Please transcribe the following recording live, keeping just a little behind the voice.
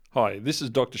Hi, this is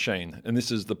Dr. Shane, and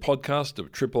this is the podcast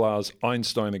of Triple R's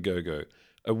Einstein A Go-Go,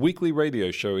 a weekly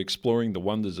radio show exploring the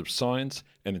wonders of science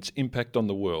and its impact on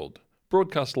the world,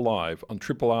 broadcast live on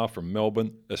Triple R from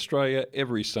Melbourne, Australia,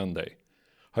 every Sunday.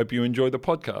 Hope you enjoy the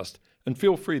podcast, and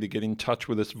feel free to get in touch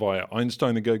with us via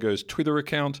Einstein A Go-Go's Twitter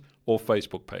account or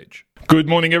Facebook page. Good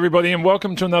morning, everybody, and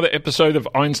welcome to another episode of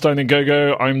Einstein A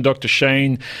Go-Go. I'm Dr.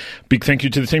 Shane. Big thank you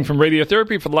to the team from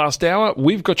Radiotherapy for the last hour.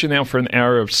 We've got you now for an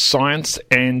hour of science,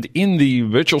 and in the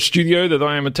virtual studio that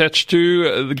I am attached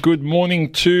to, good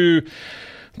morning to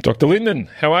Dr. Lyndon.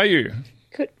 How are you?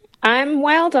 Good. I'm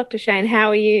well, Dr. Shane. How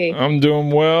are you? I'm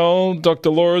doing well. Dr.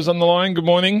 Laura's on the line. Good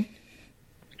morning.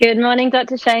 Good morning,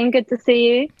 Dr. Shane. Good to see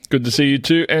you. Good to see you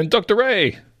too. And Dr.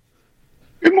 Ray.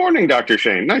 Good morning, Dr.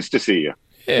 Shane. Nice to see you.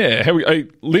 Yeah.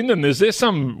 Lyndon, is there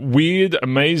some weird,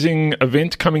 amazing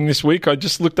event coming this week? I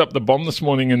just looked up the bomb this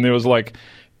morning and there was like,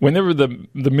 whenever the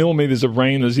millimetres of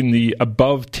rain is in the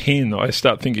above 10, I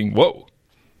start thinking, whoa,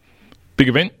 big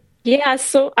event? Yeah,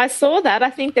 I saw that.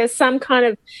 I think there's some kind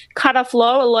of cut-off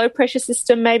low, a low-pressure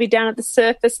system maybe down at the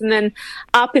surface and then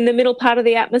up in the middle part of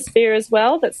the atmosphere as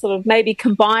well, that's sort of maybe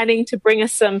combining to bring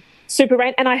us some super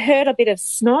rain. And I heard a bit of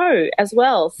snow as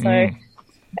well. So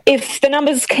if the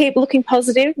numbers keep looking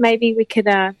positive, maybe we could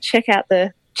check out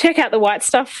the white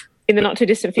stuff in the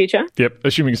not-too-distant future. Yep,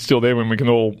 assuming it's still there when we can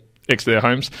all exit our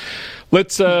homes.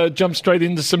 Let's jump straight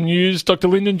into some news. Dr.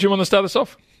 Lyndon, do you want to start us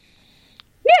off?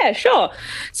 Yeah, sure.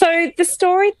 So the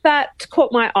story that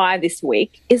caught my eye this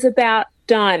week is about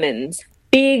diamonds,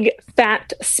 big,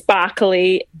 fat,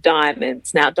 sparkly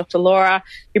diamonds. Now, Dr. Laura,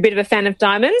 you're a bit of a fan of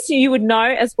diamonds. You would know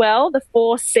as well the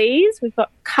 4 C's. We've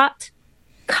got cut,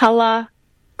 colour,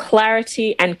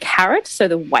 clarity and carat, so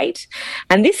the weight.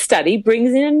 And this study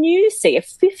brings in a new C, a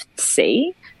 5th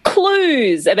C,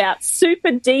 clues about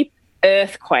super deep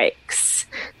earthquakes.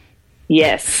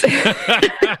 Yes.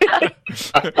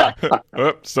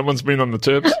 Oh, someone's been on the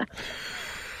terps.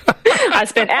 I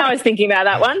spent hours thinking about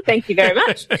that one. Thank you very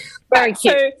much. Very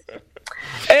cute.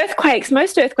 So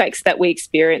most earthquakes that we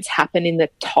experience happen in the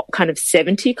top kind of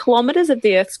 70 kilometres of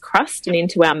the Earth's crust and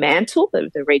into our mantle, the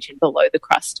region below the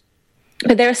crust.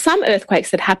 But there are some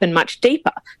earthquakes that happen much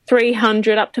deeper,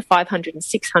 300 up to 500 and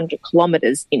 600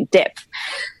 kilometres in depth.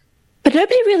 But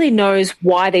nobody really knows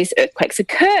why these earthquakes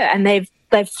occur, and they've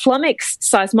flummoxed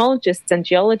seismologists and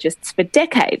geologists for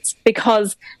decades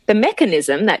because the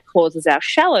mechanism that causes our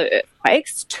shallow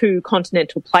earthquakes, 2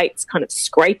 continental plates kind of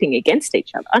scraping against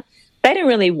each other, they don't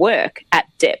really work at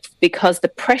depth because the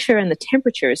pressure and the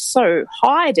temperature is so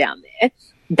high down there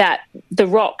that the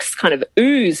rocks kind of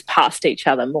ooze past each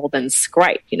other more than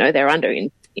scrape. You know, they're under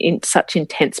in such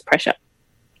intense pressure.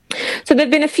 So there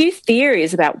have been a few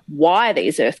theories about why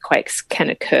these earthquakes can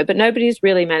occur, but nobody's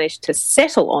really managed to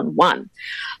settle on one.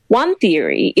 One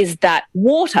theory is that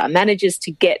water manages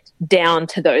to get down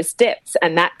to those depths,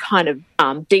 and that kind of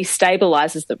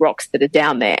destabilizes the rocks that are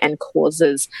down there and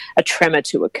causes a tremor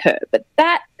to occur. But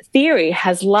that theory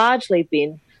has largely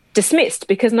been dismissed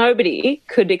because nobody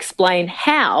could explain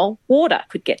how water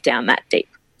could get down that deep.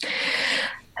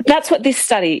 That's what this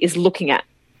study is looking at.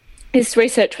 This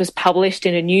research was published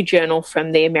in a new journal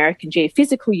from the American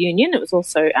Geophysical Union. It was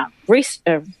also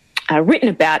written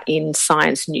about in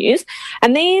Science News.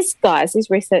 And these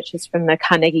researchers from the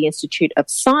Carnegie Institute of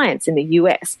Science in the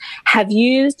US, have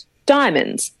used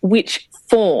diamonds, which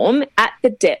form at the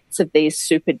depths of these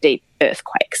super deep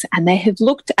earthquakes. And they have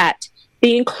looked at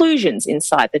the inclusions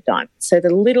inside the diamond, so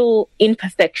the little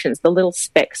imperfections, the little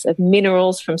specks of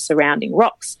minerals from surrounding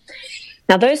rocks.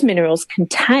 Now, those minerals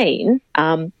contain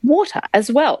water as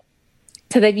well.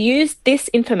 So they've used this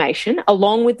information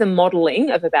along with the modelling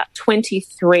of about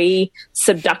 23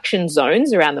 subduction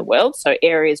zones around the world, so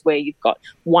areas where you've got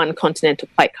one continental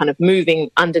plate kind of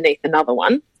moving underneath another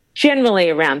one, generally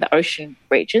around the ocean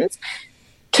regions,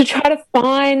 to try to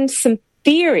find some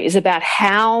theories about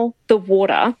how the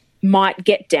water might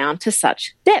get down to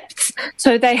such depths.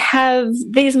 So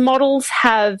these models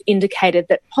have indicated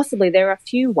that possibly there are a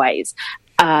few ways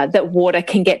that water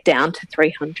can get down to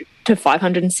 300 to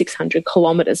 500 and 600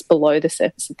 kilometres below the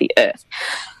surface of the Earth.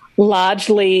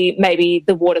 Largely, maybe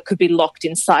the water could be locked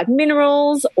inside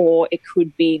minerals, or it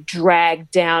could be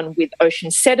dragged down with ocean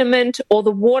sediment, or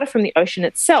the water from the ocean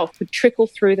itself could trickle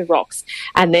through the rocks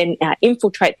and then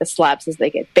infiltrate the slabs as they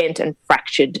get bent and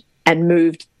fractured and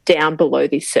moved down below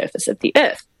the surface of the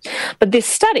Earth. But this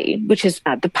study, which is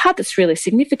the part that's really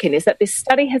significant, is that this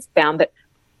study has found that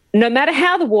no matter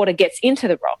how the water gets into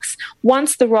the rocks,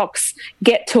 once the rocks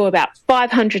get to about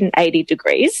 580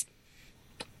 degrees,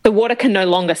 the water can no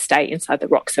longer stay inside the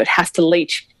rock, so it has to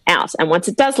leach out. And once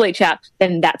it does leach out,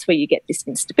 then that's where you get this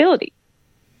instability.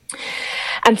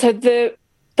 And so the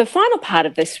final part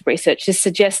of this research is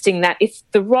suggesting that if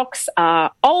the rocks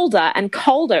are older and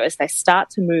colder as they start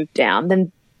to move down,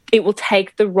 then it will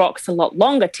take the rocks a lot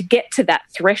longer to get to that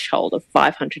threshold of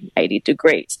 580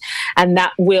 degrees. And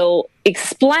that will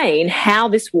explain how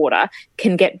this water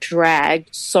can get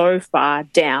dragged so far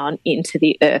down into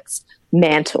the Earth's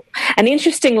mantle. And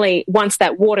interestingly, once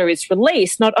that water is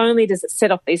released, not only does it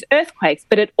set off these earthquakes,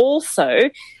 but it also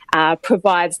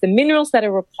provides the minerals that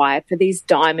are required for these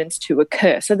diamonds to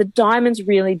occur. So the diamonds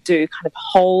really do kind of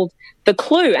hold the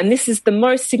clue. And this is the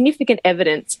most significant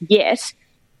evidence yet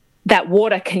that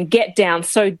water can get down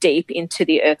so deep into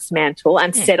the Earth's mantle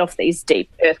and set off these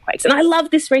deep earthquakes. And I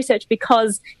love this research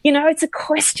because, it's a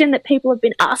question that people have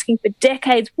been asking for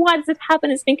decades. Why does it happen?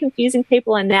 It's been confusing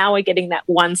people, and now we're getting that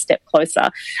one step closer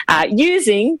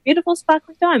using beautiful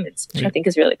sparkling diamonds, which I think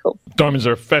is really cool. Diamonds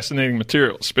are a fascinating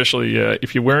material, especially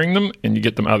if you're wearing them and you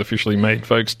get them artificially made,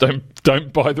 folks.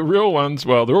 Don't buy the real ones.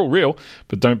 Well, they're all real,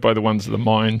 but don't buy the ones that are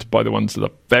mined. Buy the ones that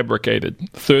are fabricated.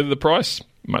 A third of the price,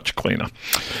 much cleaner.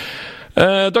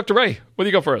 Dr. Ray, what do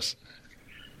you got for us?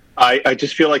 I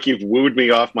just feel like you've wooed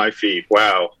me off my feet.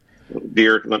 Wow.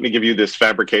 Dear, let me give you this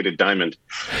fabricated diamond.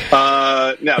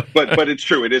 No, but it's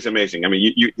true. It is amazing. I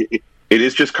mean, it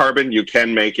is just carbon. You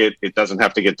can make it. It doesn't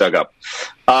have to get dug up.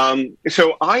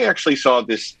 So I actually saw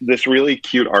this really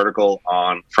cute article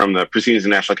from the Proceedings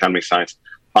of National Academy of Science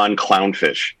on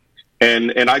clownfish.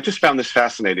 And I just found this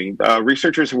fascinating.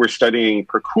 Researchers who were studying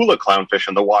Percula clownfish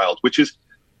in the wild, which is,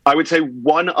 I would say,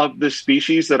 one of the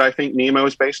species that I think Nemo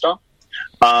is based on.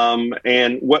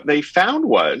 And what they found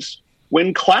was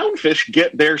when clownfish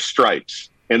get their stripes,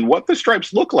 and what the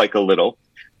stripes look like a little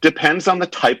depends on the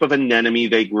type of anemone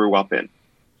they grew up in.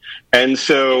 And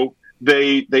so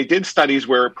they did studies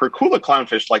where Percula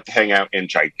clownfish like to hang out in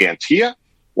Gigantea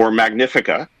or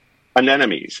Magnifica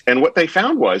anemones. And what they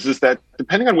found is that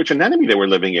depending on which anemone they were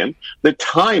living in, the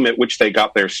time at which they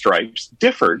got their stripes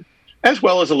differed, as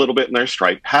well as a little bit in their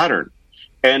stripe pattern.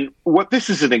 And what this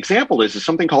is an example is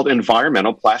something called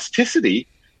environmental plasticity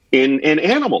in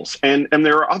animals. And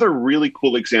there are other really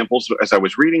cool examples as I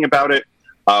was reading about it.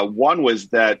 One was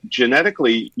that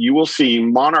genetically, you will see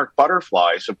monarch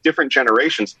butterflies of different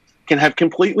generations can have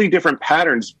completely different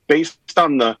patterns based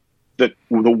on the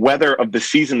weather of the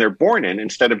season they're born in,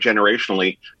 instead of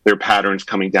generationally, their patterns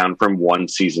coming down from one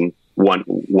season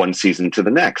to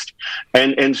the next.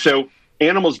 And so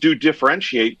animals do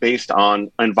differentiate based on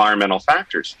environmental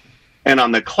factors. And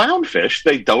on the clownfish,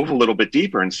 they dove a little bit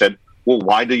deeper and said, well,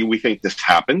 why do we think this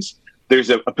happens?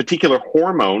 There's a particular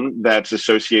hormone that's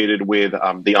associated with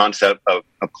the onset of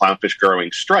clownfish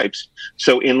growing stripes.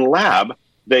 So in lab,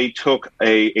 they took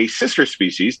a sister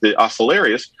species, the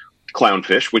Ocellaria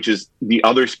clownfish, which is the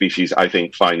other species I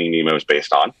think Finding Nemo is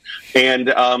based on.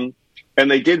 And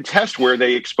they did tests where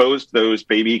they exposed those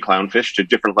baby clownfish to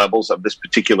different levels of this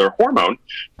particular hormone,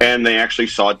 and they actually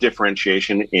saw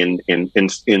differentiation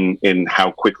in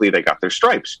how quickly they got their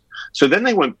stripes. So then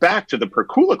they went back to the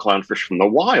Percula clownfish from the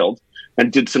wild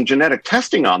and did some genetic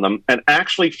testing on them, and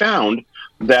actually found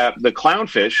that the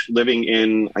clownfish living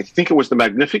in, I think it was the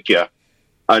Magnifica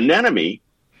anemone,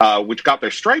 which got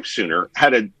their stripes sooner,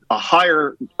 had a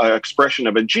higher expression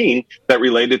of a gene that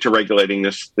related to regulating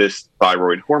this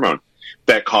thyroid hormone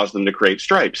that caused them to create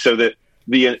stripes. So that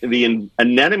the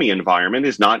anemone environment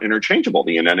is not interchangeable.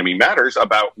 The anemone matters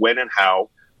about when and how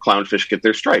clownfish get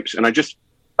their stripes. And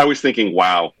I was thinking,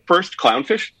 wow, first,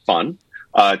 clownfish, fun.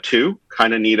 Two,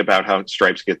 kind of neat about how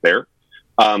stripes get there.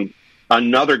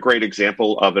 Another great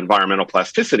example of environmental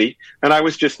plasticity. And I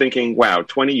was just thinking, wow,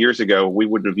 20 years ago, we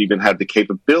wouldn't have even had the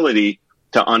capability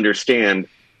to understand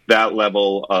that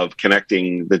level of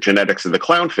connecting the genetics of the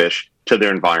clownfish to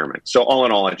their environment. So all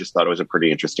in all, I just thought it was a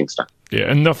pretty interesting study.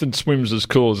 Yeah, and nothing swims as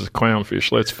cool as a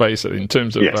clownfish, let's face it, in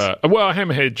terms of, yes.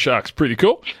 Hammerhead shark's pretty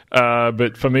cool.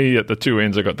 But for me, at the two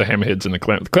ends, I got the hammerheads and the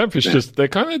clown. The clownfish,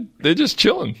 they're just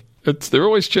chilling. They're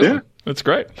always chilling. Yeah. That's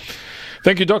great.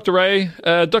 Thank you, Dr. Ray.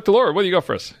 Dr. Laura, what do you got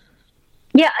for us?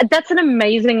 Yeah, that's an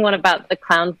amazing one about the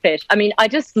clownfish. I mean, I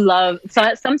just love,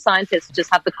 some scientists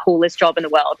just have the coolest job in the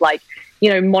world, like,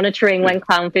 monitoring when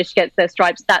clownfish gets their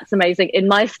stripes. That's amazing. In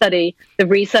my study, the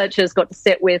researchers got to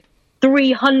sit with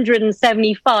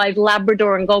 375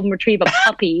 Labrador and Golden Retriever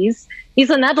puppies.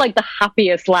 Isn't that like the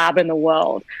happiest lab in the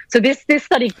world? So this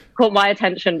study caught my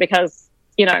attention because,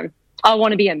 I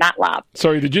want to be in that lab.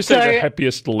 Sorry, did you say the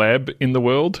happiest lab in the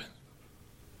world?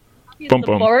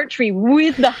 Laboratory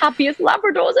with the happiest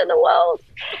Labradors in the world.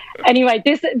 Anyway,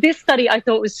 this study I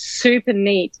thought was super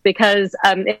neat because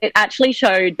it actually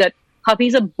showed that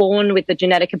puppies are born with the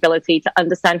genetic ability to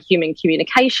understand human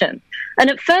communication. And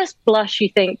at first blush, you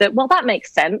think that, well, that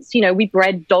makes sense. You know, we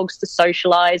bred dogs to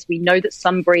socialize. We know that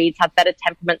some breeds have better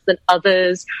temperaments than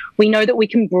others. We know that we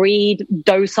can breed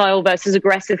docile versus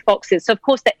aggressive foxes. So, of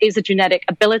course, there is a genetic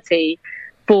ability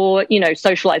for, you know,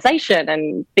 socialization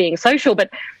and being social. But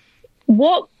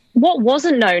what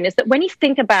wasn't known is that when you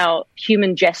think about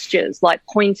human gestures like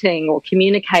pointing or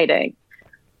communicating,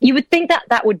 you would think that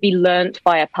that would be learnt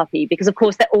by a puppy because, of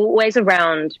course, they're always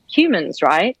around humans,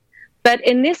 right? But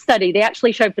in this study, they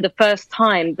actually showed for the first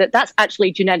time that that's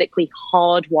actually genetically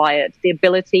hardwired, the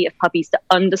ability of puppies to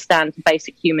understand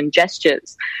basic human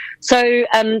gestures. So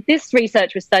this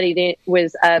research was studied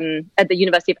was at the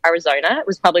University of Arizona. It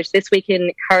was published this week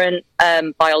in Current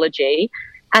Biology.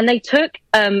 And they took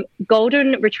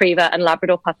golden retriever and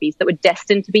Labrador puppies that were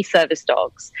destined to be service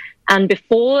dogs. And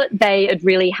before they had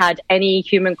really had any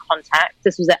human contact,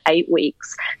 this was at 8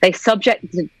 weeks, they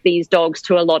subjected these dogs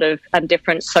to a lot of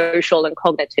different social and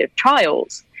cognitive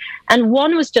trials. And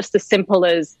one was just as simple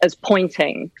as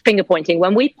pointing, finger pointing.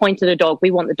 When we point at a dog,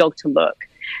 we want the dog to look.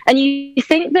 And you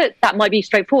think that that might be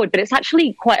straightforward, but it's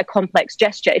actually quite a complex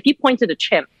gesture. If you point at a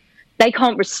chimp, they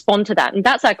can't respond to that. And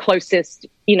that's our closest,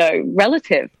 you know,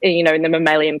 relative, you know, in the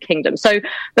mammalian kingdom. So,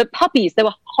 but puppies, they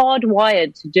were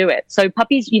hardwired to do it. So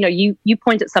puppies, you know, you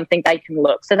point at something, they can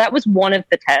look. So that was one of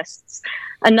the tests.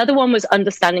 Another one was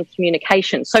understanding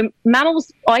communication. So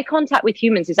mammals, eye contact with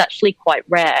humans is actually quite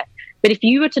rare. But if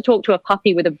you were to talk to a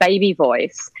puppy with a baby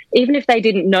voice, even if they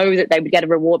didn't know that they would get a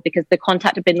reward because the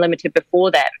contact had been limited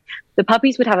before then, the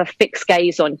puppies would have a fixed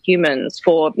gaze on humans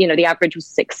for, you know, the average was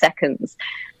 6 seconds.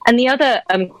 And the other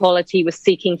quality was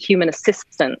seeking human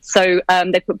assistance. So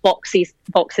they put boxes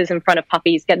in front of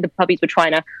puppies. The puppies were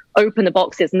trying to open the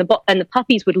boxes, and the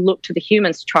puppies would look to the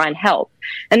humans to try and help.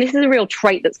 And this is a real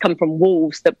trait that's come from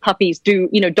wolves, that puppies do,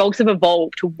 you know, dogs have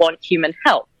evolved to want human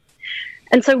help.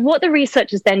 And so what the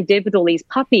researchers then did with all these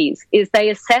puppies is they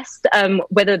assessed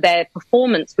whether their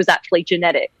performance was actually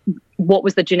genetic. What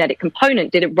was the genetic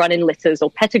component? Did it run in litters or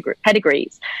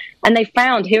pedigrees? And they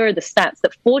found, here are the stats,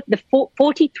 that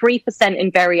 43%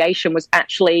 in variation was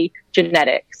actually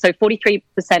genetic. So 43%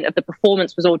 of the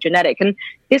performance was all genetic. And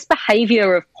this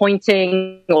behavior of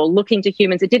pointing or looking to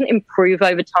humans, it didn't improve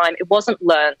over time. It wasn't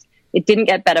learned. It didn't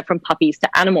get better from puppies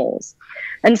to animals.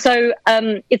 And so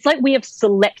it's like we have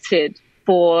selected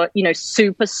for, you know,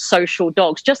 super social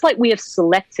dogs, just like we have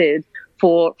selected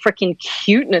for freaking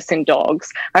cuteness in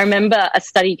dogs. I remember a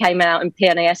study came out in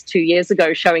PNAS 2 years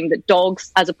ago showing that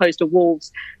dogs, as opposed to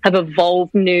wolves, have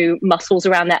evolved new muscles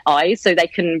around their eyes so they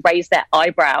can raise their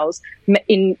eyebrows,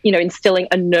 instilling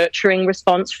a nurturing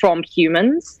response from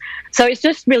humans. So it's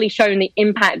just really shown the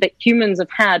impact that humans have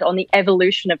had on the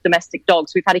evolution of domestic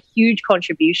dogs. We've had a huge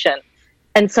contribution.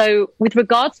 And so with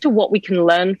regards to what we can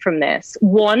learn from this,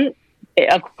 one,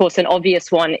 of course, an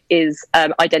obvious one is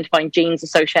identifying genes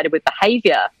associated with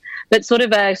behavior. But sort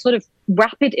of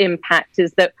rapid impact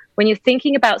is that when you're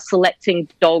thinking about selecting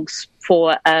dogs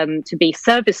for to be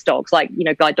service dogs, like, you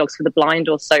know, guide dogs for the blind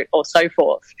or so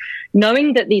forth,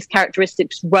 knowing that these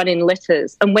characteristics run in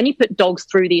litters, and when you put dogs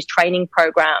through these training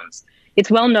programs, it's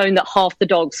well known that half the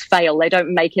dogs fail. They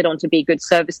don't make it on to be good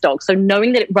service dogs. So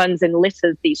knowing that it runs in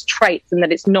litters, these traits, and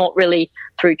that it's not really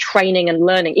through training and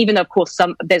learning, even though, of course,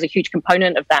 there's a huge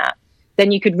component of that,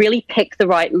 then you could really pick the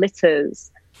right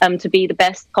litters to be the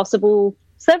best possible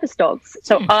service dogs.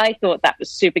 So I thought that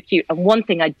was super cute. And one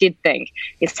thing I did think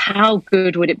is, how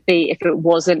good would it be if it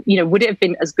wasn't, you know, would it have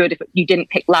been as good if you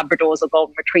didn't pick Labradors or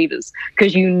Golden Retrievers?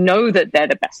 Because you know that they're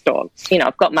the best dogs. You know,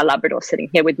 I've got my Labrador sitting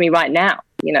here with me right now,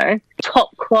 you know,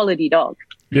 top quality dog.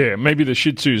 Yeah, maybe the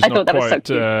Shih Tzu's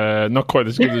not quite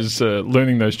as good as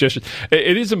learning those gestures.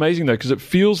 It is amazing, though, because it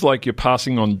feels like you're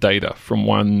passing on data from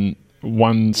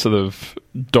one sort of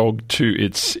dog to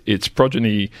its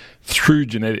progeny through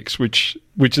genetics, which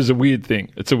is a weird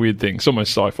thing. It's a weird thing. It's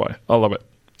almost sci-fi. I love it.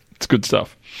 It's good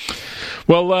stuff.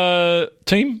 Well,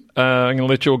 team, I'm going to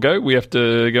let you all go. We have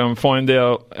to go and find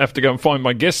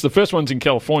my guests. The first one's in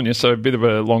California, so a bit of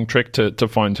a long trek to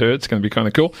find her. It's going to be kind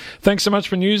of cool. Thanks so much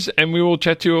for news, and we will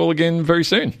chat to you all again very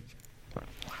soon.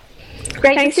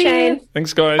 Great. Thanks, Shane.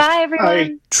 Thanks, guys. Bye, everyone.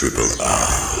 Bye. Triple R.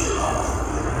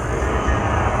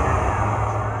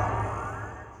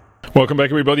 Welcome back,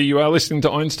 everybody. You are listening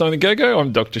to Einstein and Go-Go.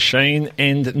 I'm Dr. Shane,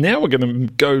 and now we're going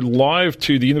to go live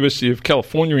to the University of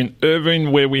California in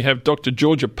Irvine, where we have Dr.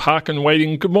 Georgia Parkin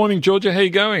waiting. Good morning, Georgia. How are you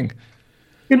going?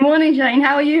 Good morning, Shane.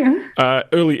 How are you?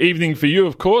 Early evening for you,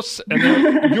 of course.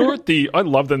 And you're at I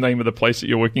love the name of the place that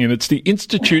you're working in. It's the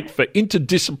Institute for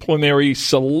Interdisciplinary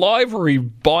Salivary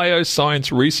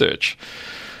Bioscience Research.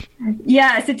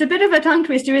 Yes, it's a bit of a tongue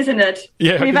twister, isn't it?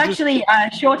 Yeah, we've actually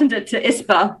shortened it to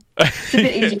ISPA. It's a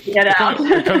bit easy to get out.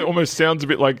 It kind of almost sounds a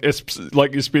bit like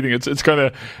you're spitting. It's kind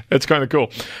of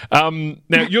cool. Now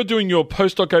you're doing your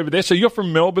postdoc over there, so you're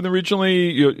from Melbourne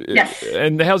originally. Yes.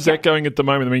 And how's that going at the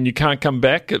moment? I mean, you can't come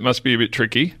back. It must be a bit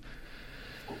tricky.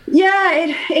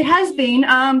 Yeah, it has been.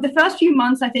 The first few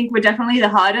months, I think, were definitely the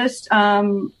hardest.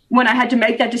 When I had to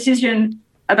make that decision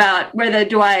about whether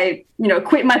do I,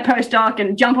 quit my postdoc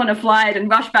and jump on a flight and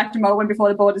rush back to Melbourne before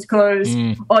the borders close,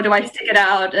 or do I stick it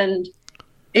out, and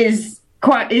is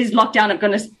lockdown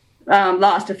going to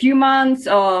last a few months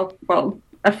or, well,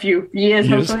 a few years,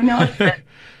 hopefully not.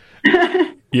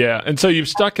 Yeah, and so you've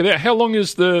stuck it out. How long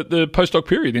is the postdoc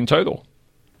period in total?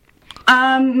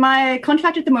 My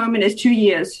contract at the moment is 2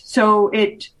 years, so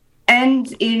it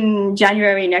ends in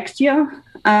January next year.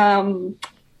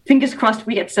 Fingers crossed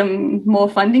we get some more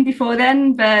funding before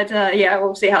then, but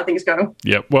we'll see how things go.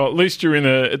 Yeah, well, at least you're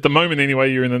at the moment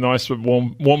anyway, you're in a nice,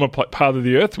 warmer part of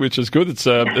the earth, which is good.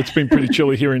 It's been pretty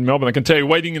chilly here in Melbourne. I can tell you,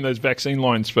 waiting in those vaccine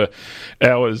lines for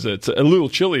hours, it's a little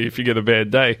chilly if you get a bad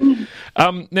day.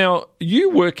 Now, you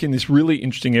work in this really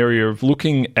interesting area of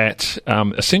looking at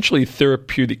essentially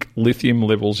therapeutic lithium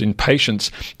levels in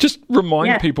patients. Just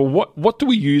remind people, what do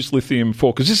we use lithium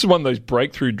for? Because this is one of those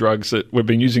breakthrough drugs that we've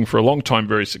been using for a long time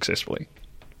very successfully.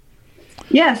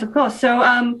 Yes, of course.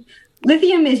 So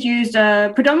lithium is used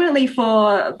predominantly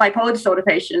for bipolar disorder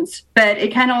patients, but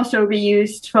it can also be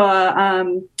used for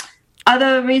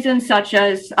other reasons such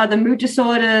as other mood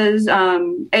disorders,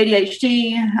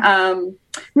 ADHD,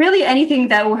 really anything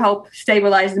that will help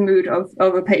stabilize the mood of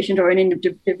a patient or an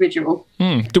individual.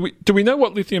 Do we know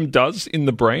what lithium does in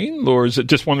the brain, or is it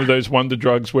just one of those wonder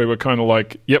drugs where we're kind of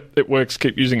like, yep, it works,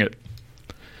 keep using it?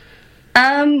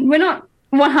 We're not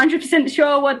 100%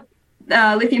 sure what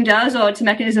lithium does or its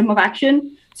mechanism of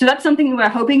action. So that's something we're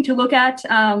hoping to look at,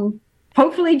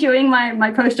 hopefully during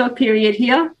my postdoc period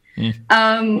here.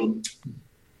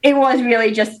 It was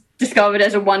really just discovered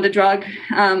as a wonder drug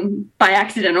by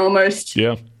accident almost.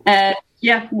 Yeah.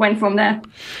 Went from there.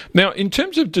 Now, in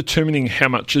terms of determining how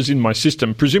much is in my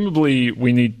system, presumably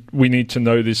we need to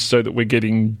know this so that we're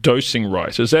getting dosing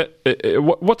right. Is that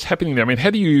what's happening there? I mean, how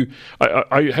do you?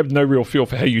 I have no real feel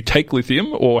for how you take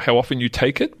lithium or how often you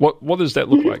take it. What does that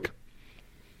look like?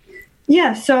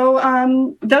 Yeah,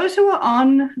 so those who are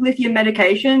on lithium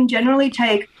medication generally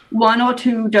take 1 or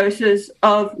 2 doses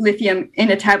of lithium in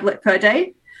a tablet per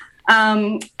day,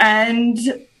 and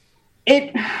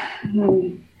it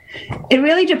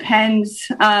really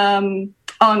depends on,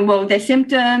 their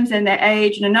symptoms and their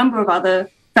age and a number of other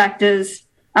factors.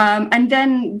 And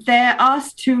then they're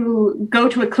asked to go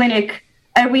to a clinic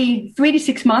every 3 to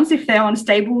 6 months if they're on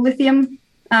stable lithium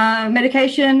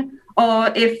medication,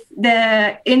 or if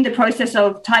they're in the process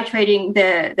of titrating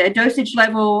their dosage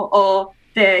level, or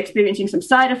they're experiencing some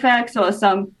side effects or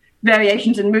some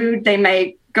variations in mood, they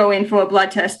may go in for a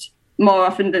blood test more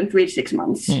often than 3 to 6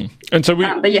 months. And so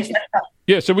but yes, that's right.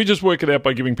 Yeah, so we just work it out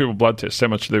by giving people blood tests, how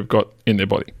much they've got in their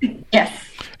body. Yes.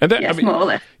 And that, yes, more or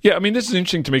less. Yeah, I mean, this is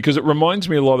interesting to me because it reminds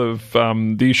me a lot of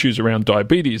the issues around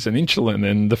diabetes and insulin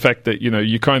and the fact that,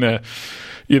 you kind of,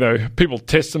 people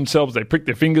test themselves, they prick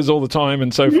their fingers all the time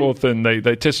and so forth, and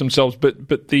they test themselves,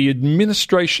 but the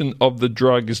administration of the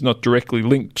drug is not directly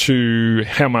linked to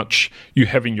how much you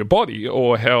have in your body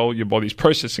or how your body's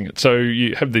processing it. So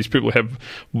you have these people who have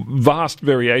vast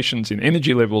variations in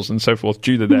energy levels and so forth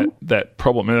due to that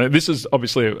problem. And this is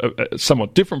obviously a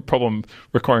somewhat different problem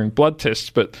requiring blood tests,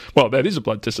 but, well, that is a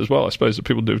blood test as well, I suppose, that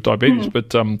people do with diabetes,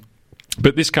 but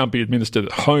this can't be administered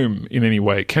at home in any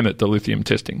way, can it, the lithium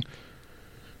testing?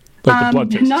 Like the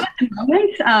blood test? Not at the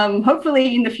moment.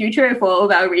 Hopefully in the future, if all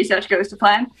of our research goes to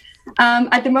plan.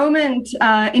 At the moment,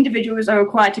 individuals are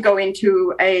required to go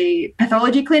into a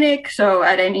pathology clinic, so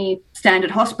at any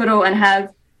standard hospital, and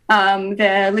have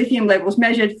their lithium levels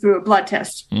measured through a blood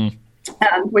test,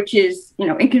 which is,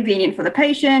 inconvenient for the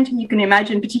patient. You can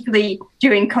imagine, particularly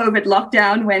during COVID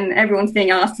lockdown, when everyone's being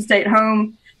asked to stay at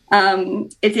home,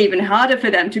 it's even harder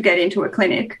for them to get into a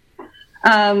clinic.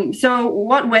 So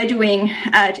what we're doing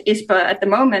at ISPA at the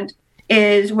moment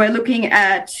is we're looking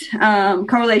at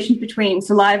correlations between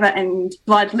saliva and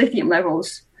blood lithium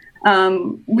levels,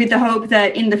 with the hope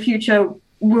that in the future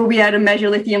we'll be able to measure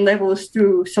lithium levels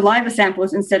through saliva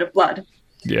samples instead of blood.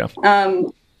 Yeah.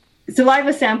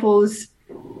 Saliva samples,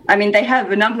 they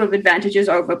have a number of advantages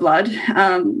over blood.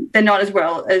 They're not as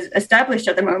well as established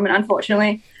at the moment,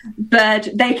 unfortunately, but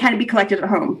they can be collected at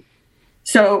home.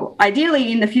 So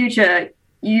ideally, in the future,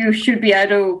 you should be able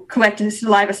to collect a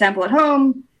saliva sample at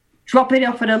home, drop it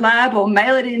off at a lab or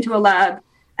mail it into a lab,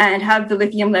 and have the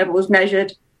lithium levels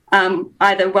measured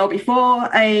either well before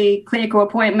a clinical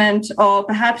appointment, or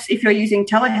perhaps if you're using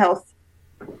telehealth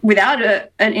without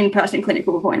an in-person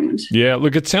clinical appointment. Yeah,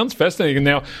 look, it sounds fascinating.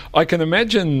 Now, I can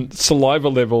imagine saliva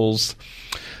levels.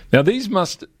 Now, these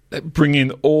must bring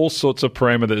in all sorts of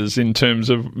parameters in terms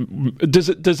of, does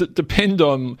it depend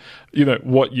on,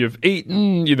 what you've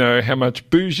eaten, how much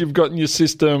booze you've got in your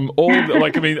system,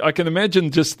 I can imagine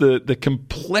just the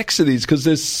complexities, because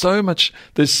there's so much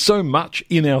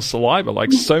in our saliva,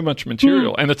 like so much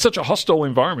material, and it's such a hostile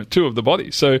environment too of the body.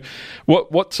 So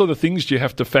what sort of things do you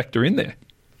have to factor in there?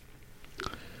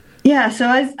 Yeah, so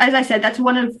as I said, that's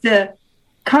one of the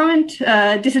current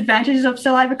disadvantages of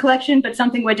saliva collection, but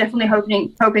something we're definitely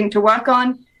hoping to work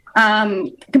on.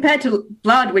 Compared to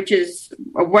blood, which is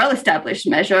a well-established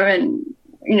measure, and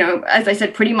as I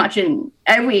said, pretty much in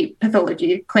every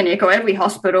pathology clinic or every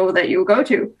hospital that you'll go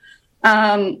to,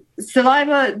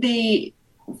 saliva, the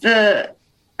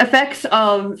effects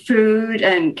of food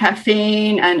and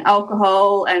caffeine and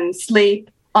alcohol and sleep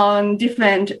on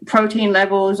different protein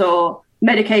levels or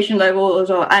medication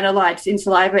levels or analytes in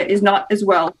saliva is not as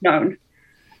well known.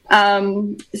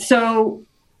 So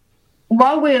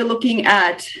while we're looking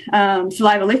at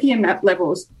saliva lithium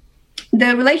levels,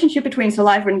 the relationship between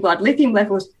saliva and blood lithium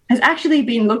levels has actually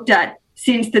been looked at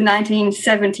since the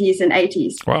 1970s and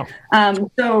 80s. Wow.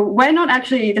 So we're not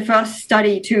actually the first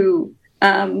study to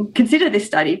consider this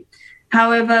study.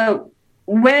 However,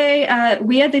 we are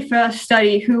the first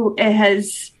study who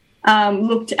has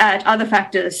looked at other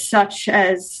factors such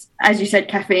as you said,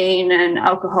 caffeine and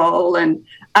alcohol and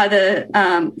other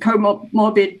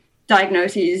comorbid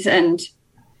diagnoses and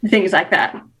things like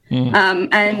that.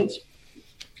 And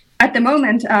at the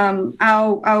moment,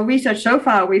 our research so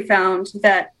far, we found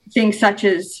that things such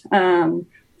as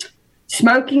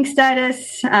smoking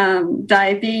status,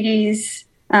 diabetes,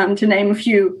 to name a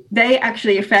few, they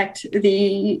actually affect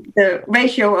the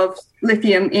ratio of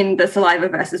lithium in the saliva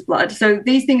versus blood. So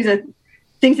these things are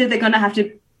things that they're going to have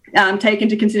to take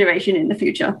into consideration in the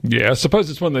future. Yeah, I suppose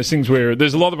it's one of those things where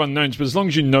there's a lot of unknowns, but as long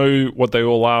as you know what they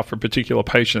all are for a particular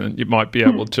patient, you might be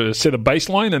able to set a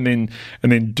baseline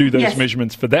and then do those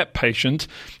measurements for that patient,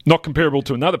 not comparable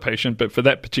to another patient, but for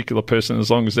that particular person, as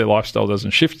long as their lifestyle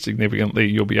doesn't shift significantly,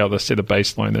 you'll be able to set a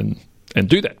baseline and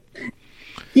do that.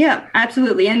 Yeah,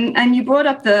 absolutely. And you brought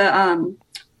up the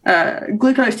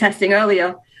glucose testing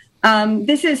earlier.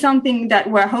 This is something that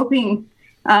we're hoping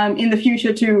in the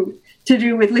future to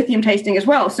do with lithium tasting as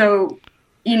well. So,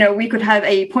 we could have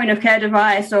a point-of-care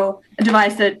device or a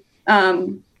device that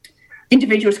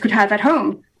individuals could have at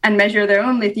home and measure their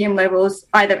own lithium levels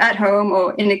either at home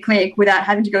or in a clinic without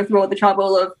having to go through all the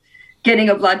trouble of getting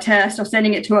a blood test or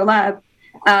sending it to a lab.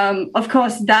 Of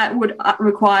course, that would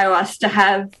require us to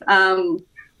have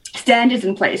standards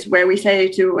in place where we say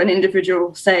to an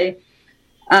individual,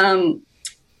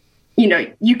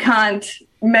 you can't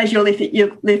measure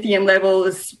your lithium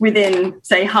levels within,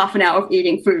 say, half an hour of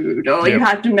eating food, or you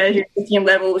have to measure lithium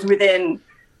levels within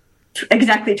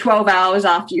exactly 12 hours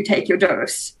after you take your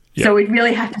dose. Yep. So we'd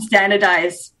really have to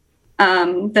standardize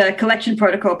the collection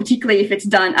protocol, particularly if it's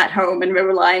done at home and we're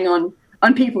relying on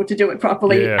people to do it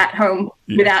properly at home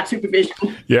without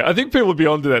supervision. Yeah, I think people would be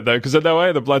onto that, though, because I know I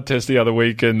had a blood test the other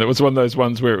week, and it was one of those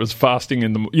ones where it was fasting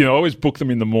in the, I always book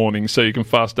them in the morning so you can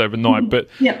fast overnight. But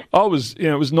I was,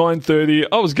 it was 9:30.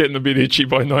 I was getting a bit itchy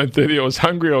by 9:30. I was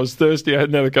hungry. I was thirsty. I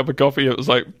hadn't had a cup of coffee. It was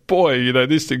like, boy,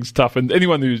 this thing's tough. And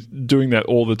anyone who's doing that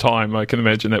all the time, I can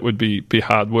imagine that would be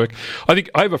hard work. I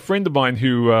think I have a friend of mine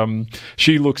who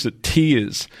she looks at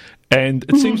tears. And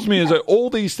it seems to me as though all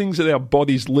these things that our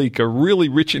bodies leak are really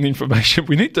rich in information.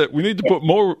 We need to put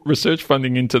more research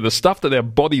funding into the stuff that our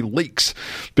body leaks,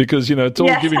 because it's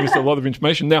all giving us a lot of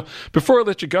information. Now, before I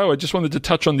let you go, I just wanted to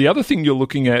touch on the other thing you're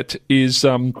looking at is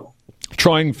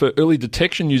trying for early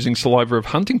detection using saliva of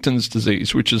Huntington's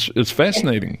disease, which is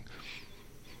fascinating.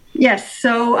 Yes.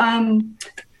 So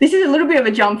this is a little bit of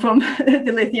a jump from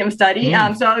the lithium study.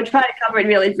 So I'll try to cover it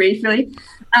really briefly.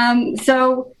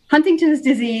 So Huntington's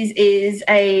disease is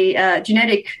a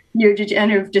genetic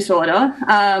neurodegenerative disorder.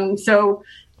 So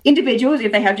individuals,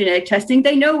 if they have genetic testing,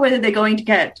 they know whether they're going to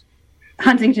get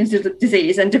Huntington's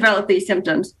disease and develop these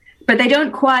symptoms, but they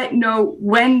don't quite know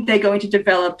when they're going to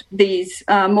develop these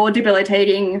more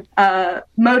debilitating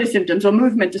motor symptoms or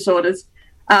movement disorders,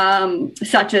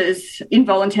 such as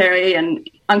involuntary and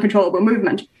uncontrollable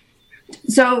movement.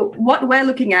 So what we're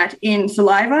looking at in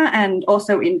saliva and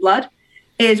also in blood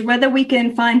is whether we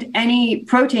can find any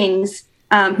proteins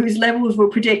whose levels will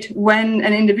predict when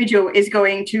an individual is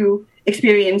going to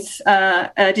experience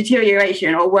a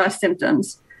deterioration or worse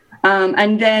symptoms.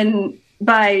 And then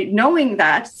by knowing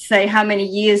that, say how many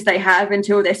years they have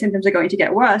until their symptoms are going to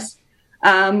get worse,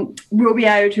 we'll be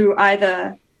able to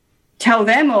either tell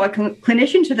them or a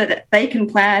clinician so that they can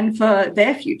plan for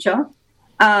their future.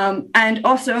 And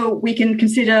also we can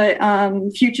consider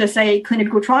future, say,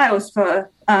 clinical trials for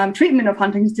treatment of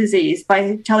Huntington's disease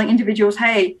by telling individuals,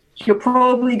 hey, you're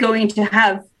probably going to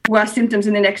have worse symptoms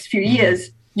in the next few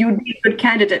years. You would be a good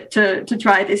candidate to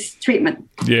try this treatment.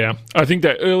 Yeah, I think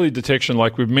that early detection,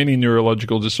 like with many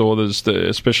neurological disorders,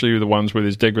 especially the ones where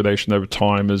there's degradation over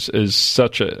time, is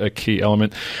such a key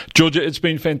element. Georgia, it's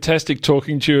been fantastic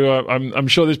talking to you. I'm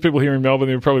sure there's people here in Melbourne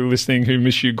who are probably listening who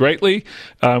miss you greatly.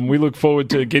 We look forward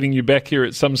to getting you back here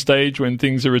at some stage when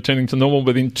things are returning to normal.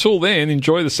 But until then,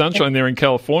 enjoy the sunshine there in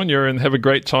California and have a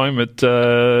great time at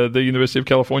the University of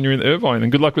California in Irvine.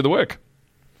 And good luck with the work.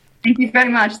 Thank you very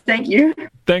much. Thank you.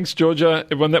 Thanks, Georgia.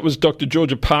 Everyone, that was Dr.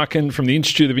 Georgia Parkin from the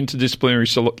Institute of Interdisciplinary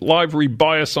Salivary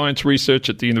Bioscience Research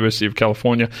at the University of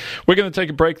California. We're going to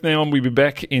take a break now, and we'll be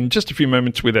back in just a few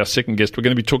moments with our second guest. We're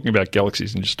going to be talking about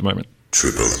galaxies in just a moment.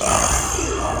 Triple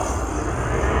R.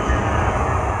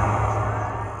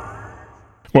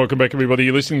 Welcome back, everybody.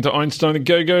 You're listening to Einstein and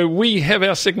Go-Go. We have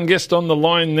our second guest on the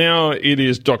line now. It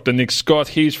is Dr. Nick Scott.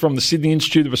 He's from the Sydney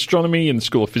Institute of Astronomy and the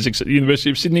School of Physics at the University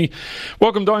of Sydney.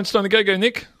 Welcome to Einstein and Go-Go,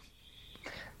 Nick.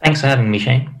 Thanks for having me,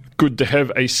 Shane. Good to have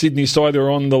a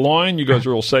Sydney-sider on the line. You guys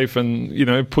are all safe and,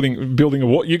 building a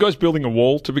wall. You guys building a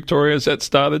wall to Victoria? Has that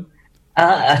started?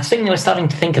 I think we're starting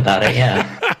to think about it,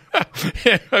 yeah.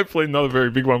 Yeah, hopefully not a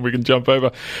very big one we can jump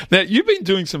over. Now, you've been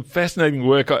doing some fascinating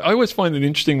work. I always find it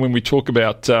interesting when we talk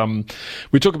about in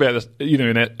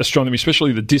astronomy,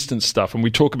 especially the distance stuff, and we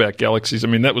talk about galaxies. I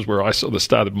mean, that was where I sort of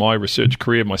started my research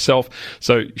career myself,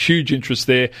 so huge interest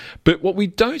there. But what we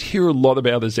don't hear a lot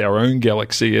about is our own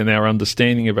galaxy and our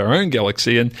understanding of our own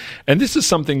galaxy. And this is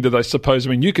something that I suppose, I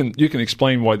mean, you can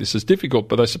explain why this is difficult,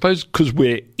 but I suppose because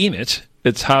we're in it,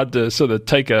 it's hard to sort of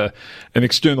take an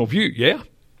external view, yeah?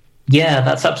 Yeah,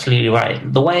 that's absolutely right.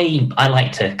 The way I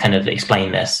like to kind of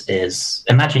explain this is,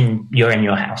 imagine you're in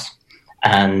your house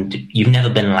and you've never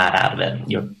been allowed out of it.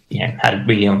 You've had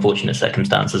really unfortunate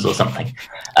circumstances or something.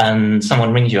 And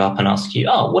someone rings you up and asks you,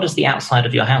 oh, what does the outside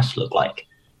of your house look like?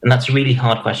 And that's a really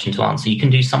hard question to answer. You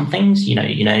can do some things, you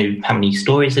know how many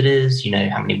stories it is, you know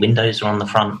how many windows are on the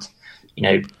front.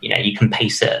 You can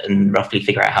pace it and roughly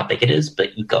figure out how big it is,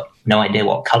 but you've got no idea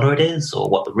what color it is or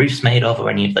what the roof's made of or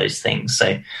any of those things.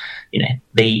 So,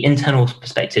 the internal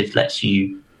perspective lets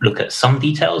you look at some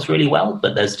details really well,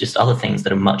 but there's just other things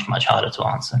that are much, much harder to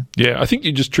answer. Yeah, I think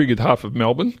you just triggered half of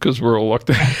Melbourne because we're all locked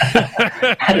down.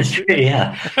 That is true,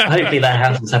 yeah. Hopefully their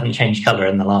houses haven't changed colour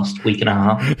in the last week and a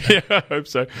half. Yeah, I hope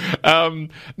so.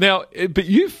 Now, but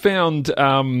you found,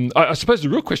 I suppose the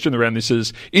real question around this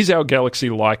is our galaxy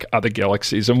like other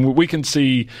galaxies? And we can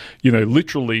see,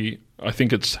 literally, I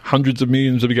think it's hundreds of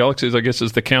millions of galaxies, I guess,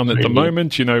 is the count at the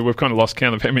moment. We've kind of lost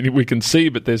count of how many we can see,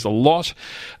 but there's a lot.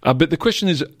 But the question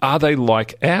is, are they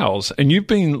like ours? And you've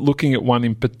been looking at one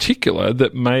in particular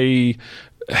that may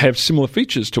have similar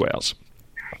features to ours.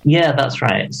 Yeah, that's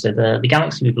right. So the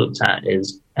galaxy we've looked at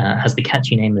has the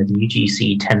catchy name of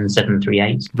UGC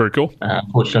 10738. Very cool.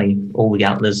 Unfortunately, all the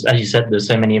galaxies, as you said, there's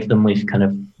so many of them, we've kind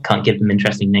of can't give them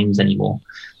interesting names anymore.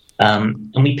 And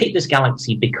we picked this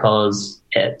galaxy because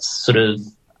its sort of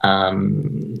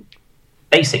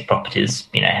basic properties,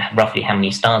 roughly how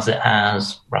many stars it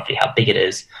has, roughly how big it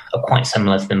is, are quite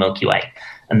similar to the Milky Way.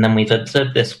 And then we've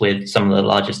observed this with some of the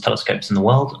largest telescopes in the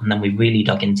world, and then we really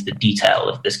dug into the detail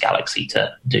of this galaxy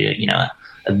to do,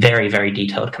 a very, very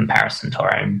detailed comparison to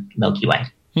our own Milky Way.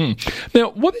 Now,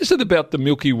 what is it about the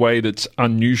Milky Way that's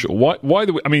unusual? Why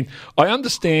do we? I mean, I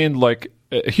understand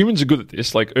humans are good at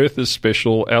this. Like Earth is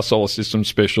special, our solar system's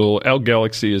special, our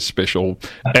galaxy is special,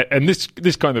 and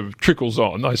this kind of trickles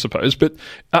on, I suppose. But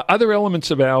are there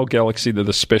elements of our galaxy that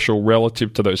are special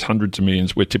relative to those hundreds of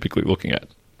millions we're typically looking at?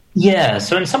 Yeah,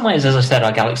 so in some ways, as I said,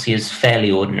 our galaxy is fairly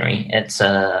ordinary. It's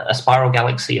a spiral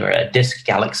galaxy or a disk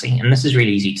galaxy, and this is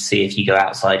really easy to see if you go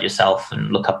outside yourself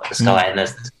and look up at the sky, and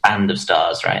there's this band of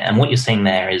stars, right? And what you're seeing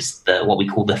there is what we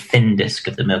call the thin disk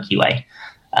of the Milky Way.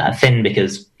 Thin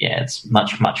because it's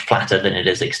much, much flatter than it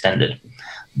is extended.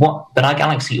 But our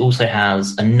galaxy also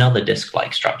has another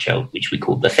disk-like structure, which we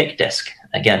call the thick disk.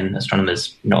 Again,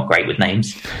 astronomers not great with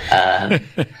names.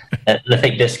 The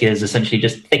thick disk is essentially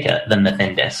just thicker than the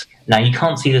thin disk. Now, you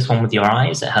can't see this one with your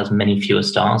eyes. It has many fewer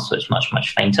stars, so it's much,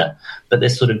 much fainter. But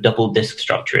this sort of double disk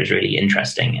structure is really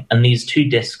interesting. And these two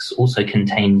disks also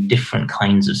contain different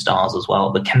kinds of stars as well.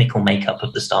 The chemical makeup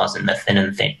of the stars in the thin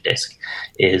and thick disk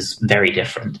is very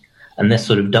different. And this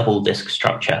sort of double disk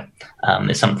structure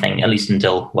is something, at least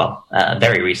until,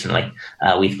 very recently,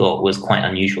 we thought was quite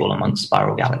unusual amongst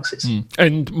spiral galaxies.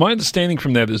 And my understanding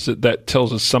from that is that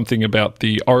tells us something about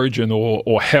the origin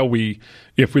or how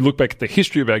if we look back at the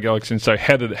history of our galaxy and say,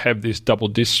 how did it have this double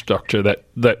disk structure,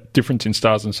 that difference in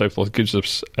stars and so forth gives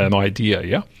us an idea,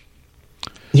 yeah?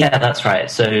 Yeah, that's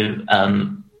right. So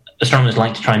astronomers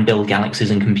like to try and build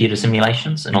galaxies in computer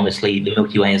simulations, and obviously the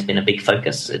Milky Way has been a big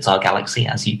focus. It's our galaxy,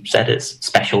 as you said. It's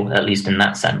special, at least in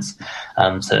that sense.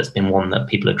 So it's been one that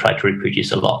people have tried to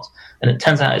reproduce a lot. And it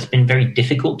turns out it's been very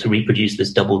difficult to reproduce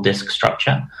this double disk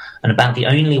structure. And about the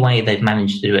only way they've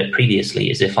managed to do it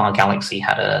previously is if our galaxy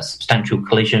had a substantial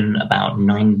collision about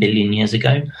 9 billion years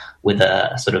ago with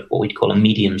a sort of what we'd call a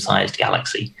medium-sized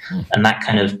galaxy. And that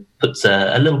kind of puts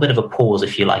a little bit of a pause,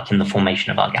 if you like, in the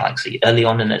formation of our galaxy. Early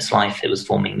on in its life, it was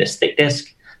forming this thick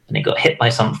disk, and it got hit by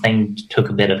something, took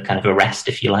a bit of kind of a rest,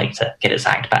 if you like, to get its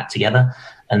act back together.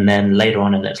 And then later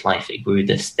on in its life, it grew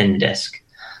this thin disk.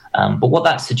 But what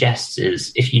that suggests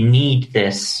is if you need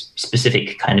this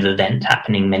specific kind of event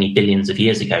happening many billions of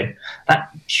years ago, that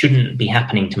shouldn't be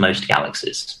happening to most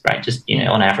galaxies, right? Just,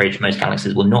 on average, most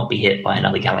galaxies will not be hit by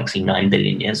another galaxy 9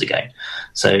 billion years ago.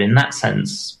 So in that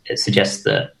sense, it suggests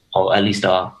that, or at least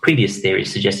our previous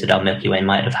theories suggested, our Milky Way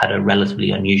might have had a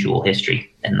relatively unusual history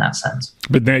in that sense.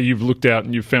 But now you've looked out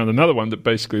and you've found another one that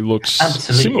basically looks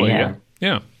similar.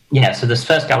 Yeah, so this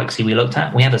first galaxy we looked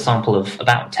at, we had a sample of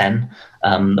about 10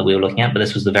 that we were looking at, but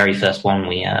this was the very first one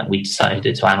we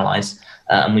decided to analyze.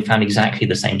 And we found exactly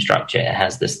the same structure. It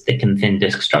has this thick and thin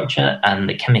disk structure, and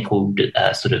the chemical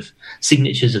sort of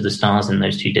signatures of the stars in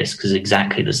those two disks is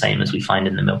exactly the same as we find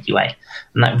in the Milky Way.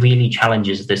 And that really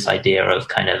challenges this idea of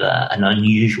kind of an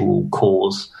unusual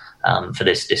cause for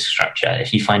this disk structure.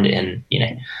 If you find it in,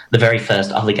 the very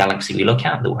first other galaxy we look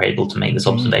at that we're able to make this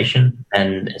observation,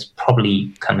 then it's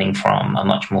probably coming from a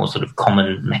much more sort of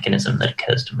common mechanism that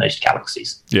occurs to most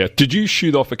galaxies. Yeah. Did you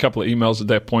shoot off a couple of emails at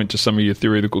that point to some of your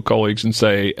theoretical colleagues and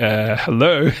say,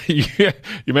 hello, you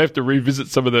may have to revisit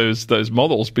some of those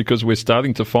models because we're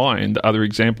starting to find other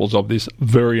examples of this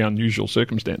very unusual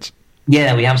circumstance?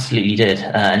 Yeah, we absolutely did.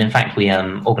 And in fact, we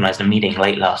organised a meeting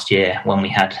late last year when we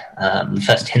had the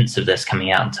first hints of this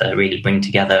coming out to really bring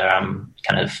together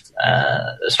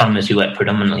astronomers who work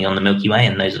predominantly on the Milky Way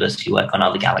and those of us who work on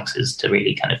other galaxies to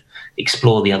really kind of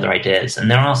explore the other ideas. And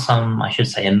there are some, I should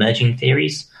say, emerging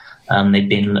theories. They've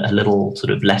been a little sort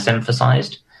of less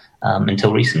emphasised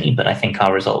until recently, but I think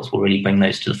our results will really bring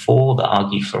those to the fore that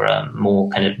argue for a more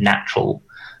kind of natural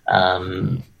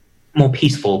more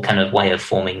peaceful kind of way of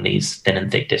forming these thin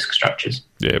and thick disk structures.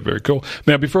 Yeah, very cool.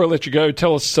 Now, before I let you go,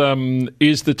 tell us,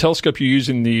 is the telescope you use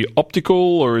in the optical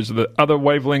or is it the other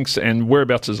wavelengths, and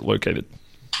whereabouts is it located?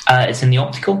 It's in the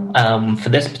optical. For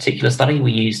this particular study,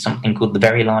 we used something called the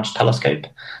Very Large Telescope,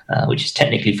 which is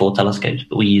technically 4 telescopes,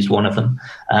 but we used one of them.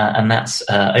 And that's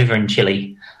over in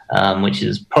Chile, which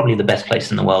is probably the best place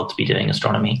in the world to be doing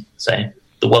astronomy. So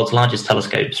the world's largest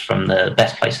telescopes from the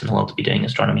best place in the world to be doing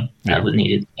astronomy was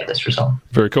needed to get this result.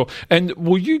 Very cool. And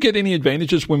will you get any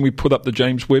advantages when we put up the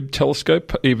James Webb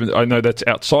telescope? Even I know that's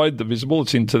outside the visible,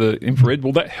 it's into the infrared.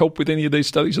 Will that help with any of these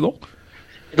studies at all?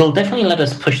 It'll definitely let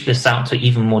us push this out to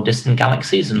even more distant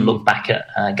galaxies and look back at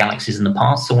galaxies in the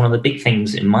past. So one of the big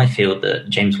things in my field that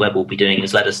James Webb will be doing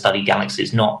is let us study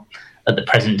galaxies not at the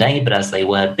present day, but as they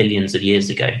were billions of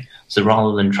years ago. So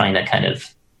rather than trying to kind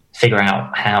of figure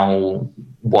out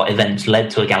what events led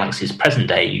to a galaxy's present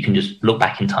day, you can just look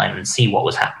back in time and see what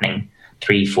was happening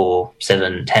 3, 4,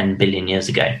 7, 10 billion years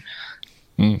ago.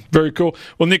 Very cool.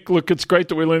 Well, Nick, look, it's great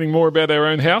that we're learning more about our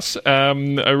own house.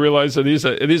 I realise it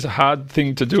is a hard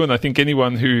thing to do, and I think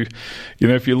anyone who,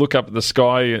 if you look up at the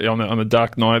sky on a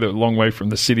dark night, a long way from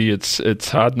the city,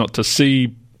 it's hard not to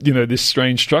see this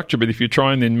strange structure. But if you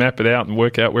try and then map it out and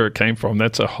work out where it came from,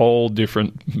 that's a whole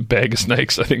different bag of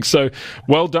snakes, I think. So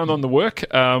well done on the work.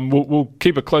 We'll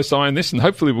keep a close eye on this, and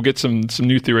hopefully we'll get some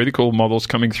new theoretical models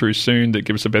coming through soon that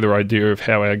give us a better idea of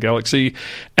how our galaxy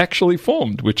actually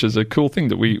formed, which is a cool thing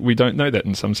that we don't know that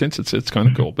in some sense. It's kind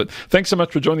of cool. But thanks so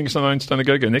much for joining us on Einstein A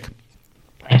Go-Go, Nick.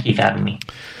 Thank you for having me.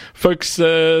 Folks,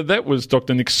 that was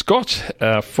Dr. Nick Scott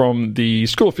from the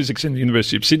School of Physics in the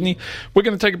University of Sydney. We're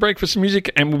going to take a break for some music,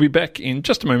 and we'll be back in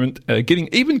just a moment, getting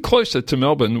even closer to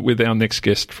Melbourne with our next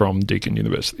guest from Deakin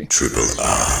University. Triple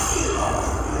R.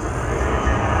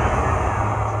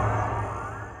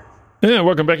 Yeah,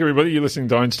 welcome back, everybody. You're listening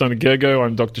to Einstein and Go-Go.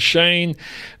 I'm Dr. Shane.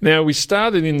 Now, we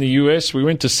started in the US, we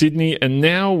went to Sydney, and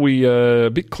now we are a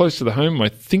bit closer to home. I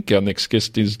think our next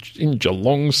guest is in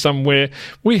Geelong somewhere.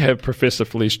 We have Professor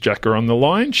Felice Jacka on the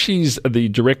line. She's the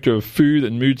Director of Food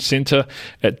and Mood Centre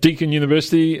at Deakin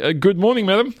University. Good morning,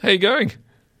 madam. How are you going?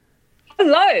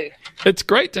 Hello. It's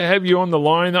great to have you on the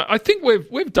line. I think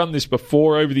we've done this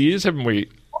before over the years, haven't we?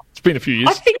 It's been a few years.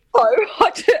 I think so.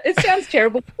 It sounds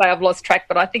terrible to say I've lost track,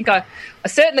 but I think I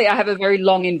have a very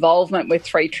long involvement with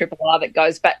 3RRR that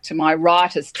goes back to my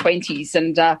riotous 20s,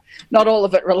 and not all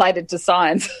of it related to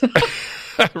science.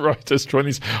 Riotous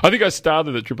 20s. I think I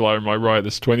started at RRR in my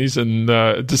riotous 20s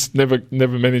and just never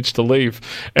managed to leave,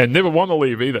 and never want to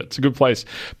leave either. It's a good place.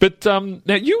 But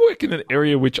now you work in an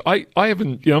area which I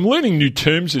haven't. I'm learning new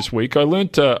terms this week. I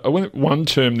went one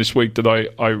term this week that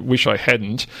I wish I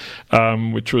hadn't,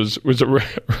 which was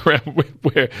around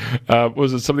where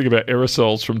was it something about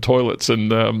aerosols from toilets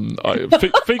and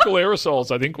fecal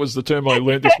aerosols, I think was the term I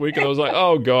learned this week, and I was like,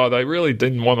 oh God, I really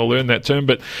didn't want to learn that term.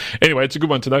 But anyway, it's a good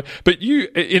one to know. But you,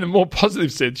 in a more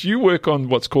positive sense, you work on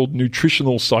what's called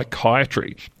nutritional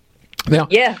psychiatry. Now,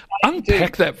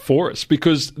 unpack that for us,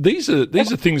 because these are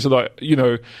things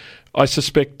that I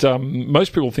suspect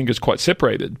most people think is quite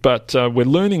separated, but we're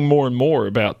learning more and more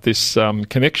about this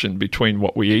connection between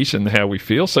what we eat and how we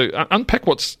feel. So unpack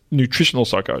what nutritional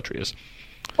psychiatry is.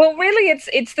 Well, really,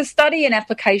 it's the study and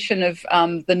application of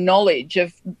the knowledge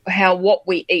of how what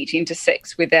we eat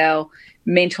intersects with our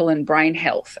mental and brain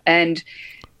health. And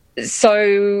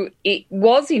so it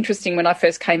was interesting when I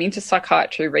first came into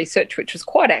psychiatry research, which was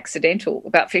quite accidental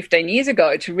about 15 years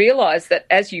ago, to realise that,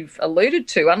 as you've alluded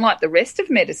to, unlike the rest of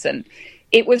medicine,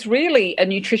 it was really a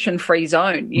nutrition-free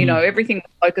zone. Everything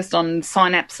was focused on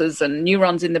synapses and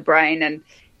neurons in the brain and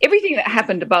everything that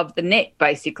happened above the neck,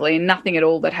 basically, and nothing at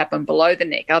all that happened below the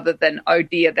neck, other than, oh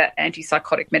dear, that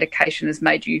antipsychotic medication has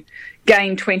made you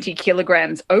gain 20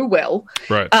 kilograms. Oh, well.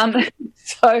 Right.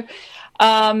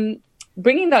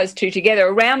 Bringing those two together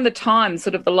around the time,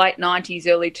 sort of the late 90s,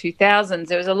 early 2000s,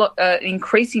 there was a lot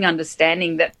increasing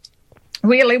understanding that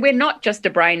really we're not just a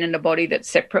brain and a body that's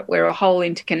separate. We're a whole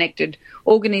interconnected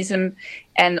organism,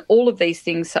 and all of these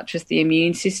things, such as the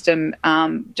immune system,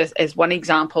 just as one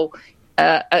example,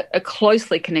 are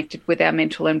closely connected with our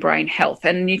mental and brain health.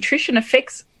 And nutrition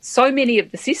affects so many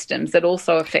of the systems that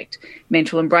also affect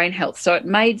mental and brain health. So it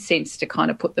made sense to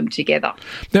kind of put them together.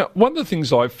 Now, one of the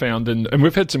things I've found, and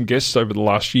we've had some guests over the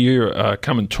last year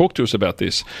come and talk to us about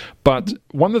this, but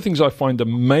one of the things I find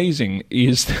amazing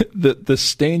is that the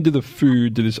standard of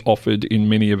food that is offered in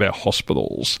many of our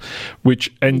hospitals,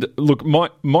 and look,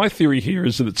 my theory here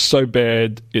is that it's so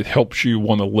bad it helps you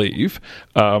want to leave,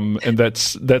 and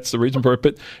that's the reason for it.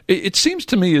 But it seems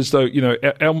to me as though,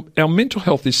 our mental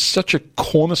health is such a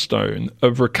cornerstone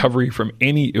of recovery from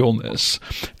any illness,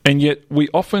 and yet we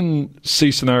often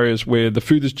see scenarios where the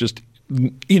food is just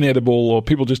inedible, or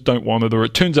people just don't want it, or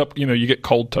it turns up, you get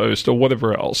cold toast or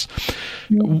whatever else.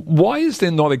 Why is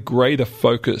there not a greater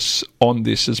focus on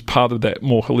this as part of that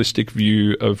more holistic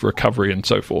view of recovery and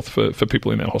so forth for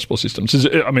people in our hospital systems?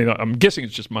 I'm guessing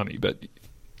it's just money, but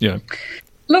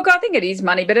Look, I think it is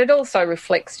money, but it also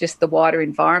reflects just the wider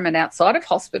environment outside of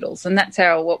hospitals, and that's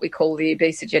what we call the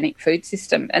obesogenic food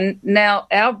system. And now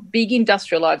our big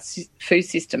industrialised food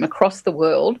system across the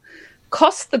world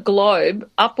costs the globe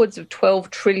upwards of $12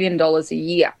 trillion a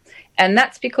year. And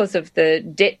that's because of the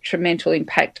detrimental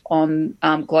impact on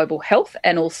global health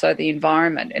and also the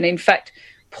environment. And in fact,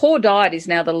 poor diet is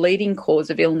now the leading cause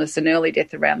of illness and early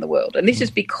death around the world. And this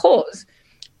is because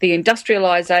the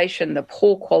industrialisation, the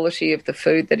poor quality of the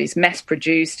food that is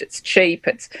mass-produced, it's cheap,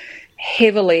 it's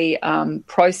heavily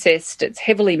processed, it's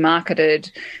heavily marketed,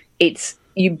 it's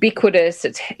ubiquitous,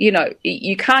 it's,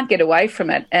 you can't get away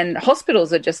from it. And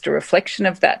hospitals are just a reflection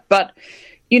of that. But,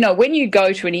 when you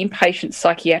go to an inpatient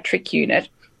psychiatric unit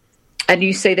and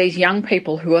you see these young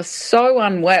people who are so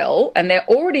unwell and they're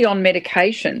already on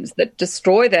medications that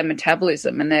destroy their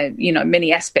metabolism and their,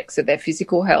 many aspects of their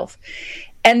physical health,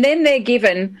 and then they're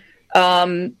given,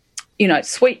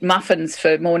 sweet muffins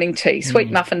for morning tea, sweet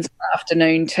muffins for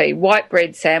afternoon tea, white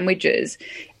bread sandwiches,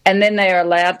 and then they are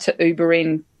allowed to Uber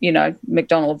in,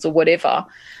 McDonald's or whatever.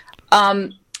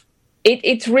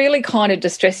 It's really kind of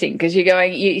distressing, because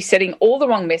you're setting all the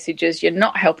wrong messages, you're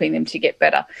not helping them to get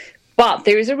better. But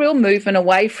there is a real movement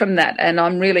away from that, and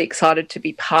I'm really excited to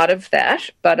be part of that.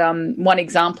 But one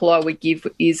example I would give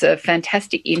is a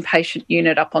fantastic inpatient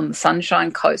unit up on the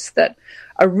Sunshine Coast that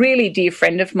a really dear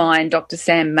friend of mine, Dr.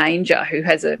 Sam Manger, who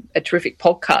has a terrific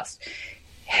podcast,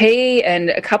 he and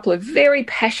a couple of very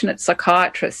passionate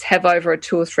psychiatrists have, over a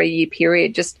 2 or 3 year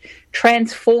period, just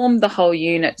transformed the whole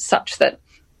unit such that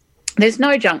there's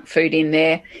no junk food in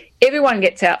there. Everyone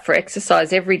gets out for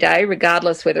exercise every day,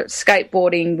 regardless whether it's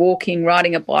skateboarding, walking,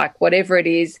 riding a bike, whatever it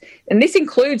is. And this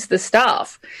includes the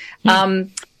staff.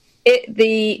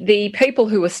 The people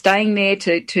who are staying there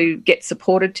to get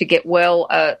supported, to get well,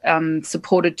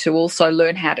 supported to also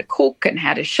learn how to cook and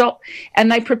how to shop,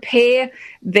 and they prepare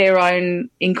their own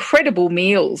incredible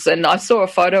meals. And I saw a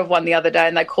photo of one the other day,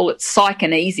 and they call it Psych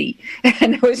and Easy,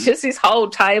 and it was just this whole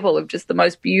table of just the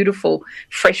most beautiful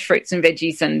fresh fruits and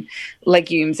veggies and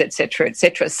legumes, etc.,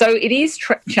 etc. So it is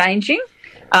changing.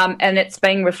 And it's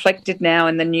being reflected now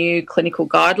in the new clinical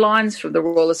guidelines from the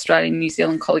Royal Australian New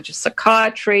Zealand College of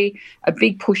Psychiatry, a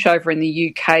big push over in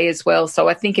the UK as well. So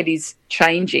I think it is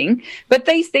changing. But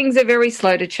these things are very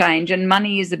slow to change, and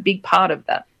money is a big part of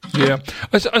that. Yeah.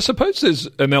 I suppose there's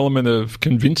an element of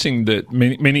convincing that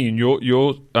many in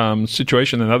your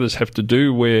situation and others have to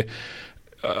do, where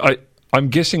I'm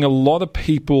guessing a lot of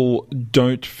people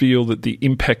don't feel that the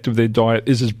impact of their diet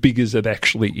is as big as it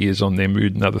actually is on their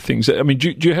mood and other things. I mean,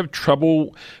 do you have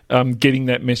trouble getting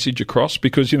that message across?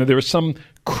 Because, there are some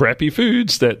crappy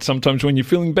foods that sometimes when you're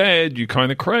feeling bad, you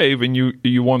kind of crave and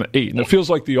you want to eat. And it feels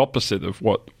like the opposite of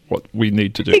what we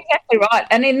need to do. Exactly right.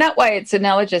 And in that way, it's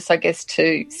analogous, I guess,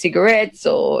 to cigarettes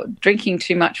or drinking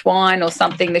too much wine or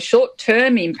something. The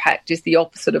short-term impact is the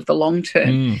opposite of the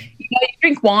long-term. You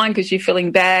drink wine because you're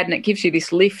feeling bad and it gives you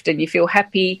this lift and you feel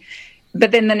happy,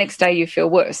 but then the next day you feel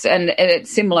worse. And it's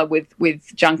similar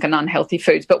with junk and unhealthy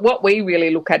foods. But what we really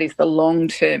look at is the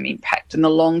long-term impact and the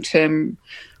long-term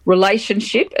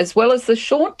relationship, as well as the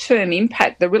short-term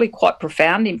impact, the really quite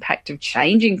profound impact of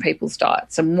changing people's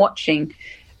diets and watching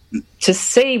to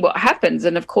see what happens.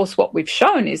 And, of course, what we've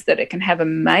shown is that it can have a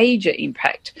major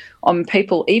impact on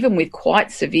people, even with quite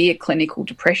severe clinical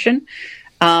depression.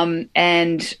 Some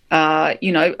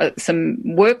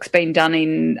work's been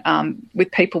done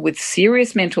with people with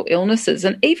serious mental illnesses,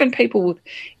 and even people with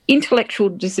intellectual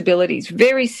disabilities,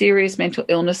 very serious mental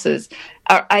illnesses,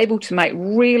 are able to make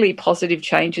really positive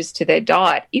changes to their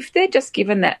diet if they're just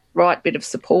given that right bit of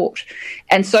support.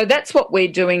 And so that's what we're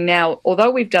doing now,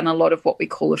 although we've done a lot of what we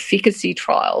call efficacy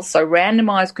trials, so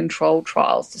randomised controlled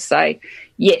trials to say,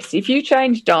 yes, if you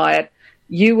change diet,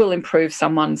 you will improve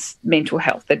someone's mental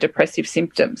health, their depressive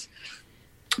symptoms.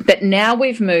 But now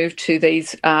we've moved to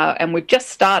these, and we've just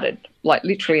started, like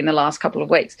literally in the last couple of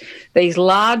weeks, these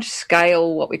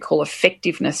large-scale, what we call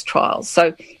effectiveness trials.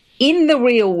 So in the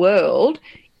real world,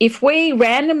 if we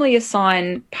randomly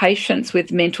assign patients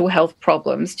with mental health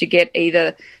problems to get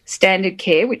either standard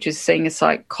care, which is seeing a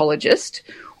psychologist,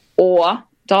 or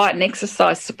diet and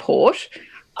exercise support,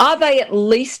 are they at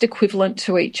least equivalent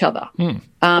to each other?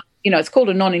 It's called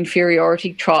a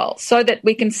non-inferiority trial, so that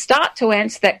we can start to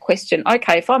answer that question.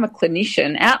 Okay, if I'm a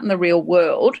clinician out in the real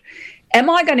world, am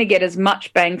I going to get as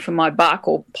much bang for my buck,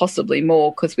 or possibly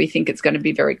more, because we think it's going to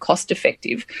be very cost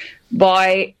effective,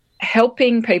 by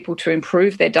helping people to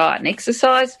improve their diet and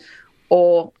exercise,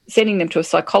 or sending them to a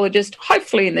psychologist?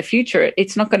 Hopefully in the future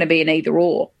it's not going to be an either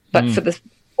or, but for the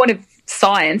point of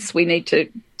science, we need to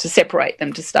separate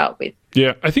them to start with.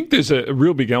 Yeah, I think there's a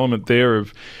real big element there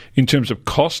in terms of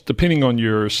cost, depending on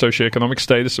your socioeconomic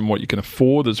status and what you can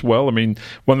afford as well. I mean,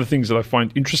 one of the things that I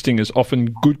find interesting is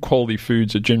often good quality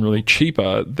foods are generally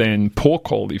cheaper than poor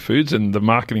quality foods, and the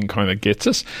marketing kind of gets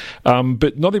us.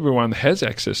 But not everyone has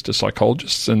access to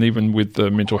psychologists, and even with the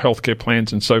mental health care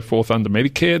plans and so forth under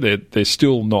Medicare, they're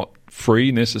still not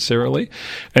free necessarily.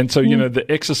 And so, the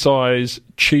exercise,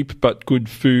 cheap but good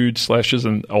food / as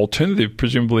an alternative,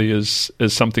 presumably is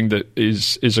something that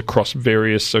is across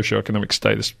various socioeconomic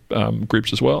status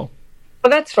groups as well.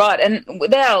 Well, that's right. And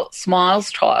with our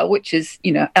SMILES trial, which is,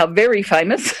 our very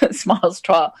famous SMILES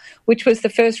trial, which was the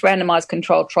first randomised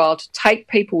controlled trial to take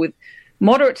people with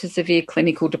moderate to severe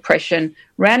clinical depression,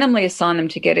 randomly assign them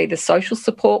to get either social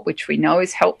support, which we know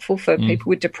is helpful for people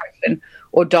with depression,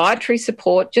 or dietary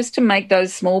support, just to make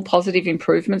those small positive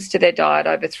improvements to their diet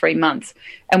over 3 months.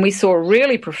 And we saw a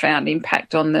really profound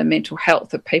impact on the mental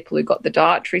health of people who got the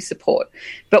dietary support.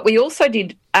 But we also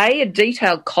did a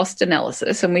detailed cost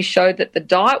analysis, and we showed that the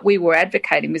diet we were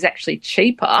advocating was actually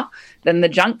cheaper than the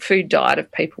junk food diet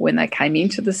of people when they came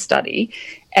into the study.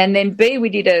 And then B, we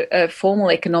did a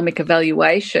formal economic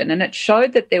evaluation, and it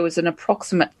showed that there was an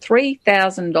approximate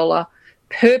 $3,000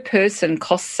 per person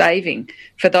cost saving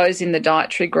for those in the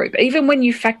dietary group, even when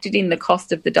you factored in the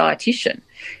cost of the dietitian,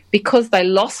 because they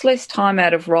lost less time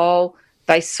out of role,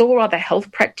 they saw other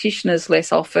health practitioners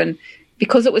less often,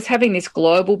 because it was having this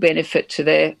global benefit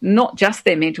to not just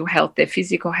their mental health, their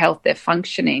physical health, their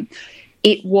functioning.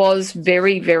 it was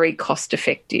very, very cost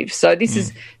effective. So this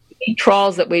is the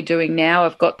trials that we're doing now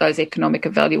have got those economic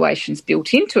evaluations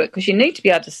built into it, because you need to be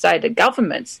able to say to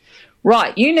governments,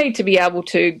 right, you need to be able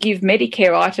to give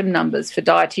Medicare item numbers for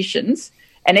dietitians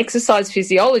and exercise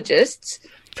physiologists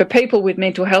for people with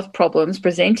mental health problems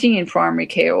presenting in primary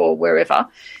care or wherever,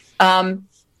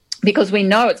 because we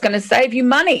know it's going to save you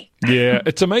money. Yeah,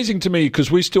 it's amazing to me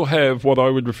because we still have what I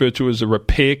would refer to as a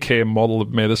repair care model of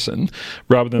medicine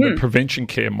rather than a prevention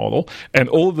care model. And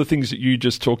all of the things that you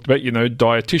just talked about,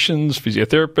 dietitians,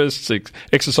 physiotherapists,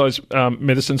 exercise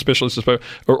medicine specialists as well,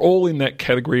 are all in that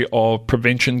category of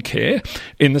prevention care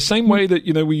in the same way that,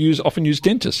 we often use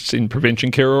dentists in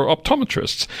prevention care or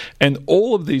optometrists. And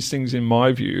all of these things, in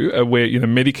my view, are where,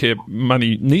 Medicare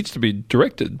money needs to be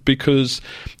directed because,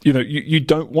 you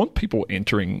don't want people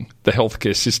entering the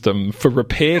healthcare system for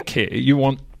repair care. You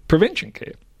want prevention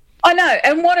care. I know,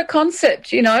 and what a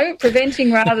concept,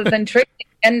 preventing rather than treating.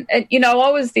 And, I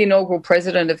was the inaugural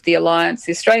president of the Alliance,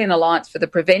 the Australian Alliance for the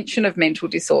Prevention of Mental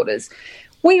Disorders.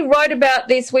 We wrote about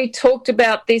this, we talked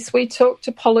about this, we talked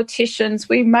to politicians,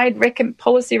 we made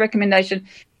policy recommendation.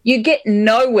 You get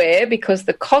nowhere because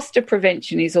the cost of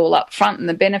prevention is all up front and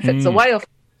the benefits are way off the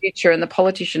future, and the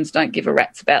politicians don't give a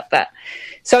rat's about that.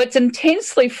 So it's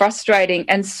intensely frustrating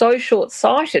and so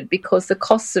short-sighted because the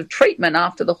costs of treatment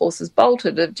after the horse has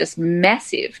bolted are just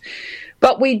massive.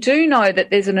 But we do know that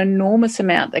there's an enormous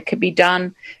amount that could be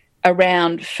done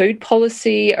around food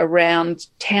policy, around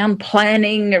town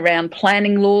planning, around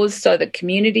planning laws so that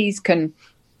communities can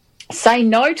say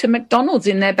no to McDonald's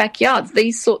in their backyards,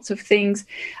 these sorts of things.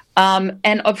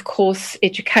 And, of course,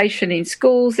 education in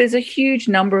schools. There's a huge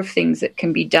number of things that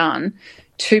can be done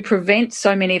to prevent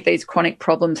so many of these chronic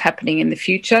problems happening in the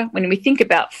future. When we think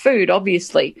about food,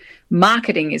 obviously,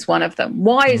 marketing is one of them.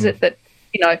 Why is it that,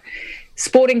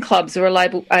 sporting clubs are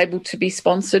able to be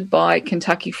sponsored by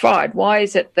Kentucky Fried? Why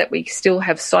is it that we still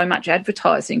have so much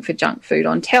advertising for junk food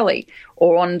on telly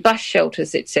or on bus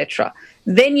shelters, etc.?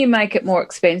 Then you make it more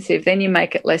expensive, then you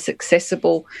make it less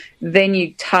accessible, then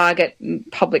you target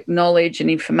public knowledge and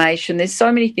information. There's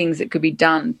so many things that could be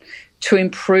done to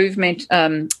improve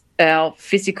our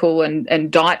physical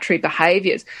and dietary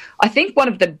behaviours. I think one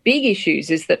of the big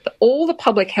issues is that all the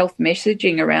public health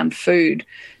messaging around food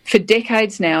for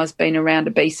decades now has been around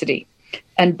obesity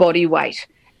and body weight.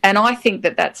 And I think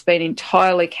that that's been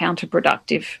entirely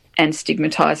counterproductive and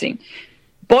stigmatising.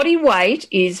 Body weight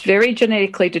is very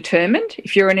genetically determined.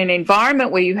 If you're in an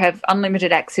environment where you have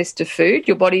unlimited access to food,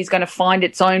 your body is going to find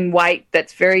its own weight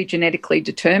that's very genetically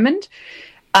determined.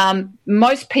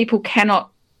 Most people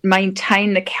cannot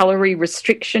maintain the calorie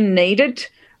restriction needed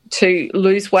to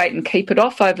lose weight and keep it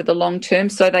off over the long term,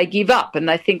 so they give up and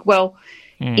they think,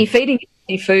 if eating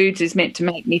foods is meant to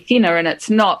make me thinner and it's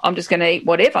not, I'm just going to eat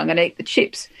whatever, I'm going to eat the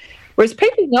chips. Whereas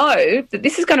people know that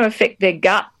this is going to affect their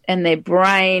gut and their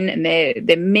brain and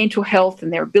their mental health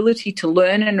and their ability to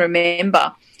learn and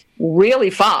remember really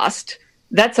fast.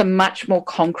 That's a much more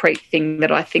concrete thing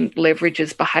that I think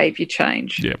leverages behaviour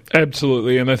change. Yeah,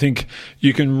 absolutely. And I think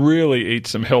you can really eat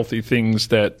some healthy things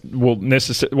that won't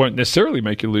necessarily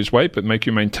make you lose weight, but make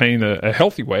you maintain a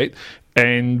healthy weight.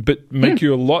 But make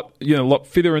you a lot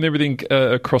fitter and everything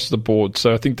across the board.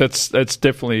 So I think that's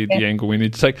definitely the angle we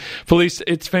need to take. Felice,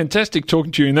 it's fantastic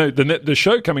talking to you. The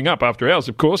show coming up after hours,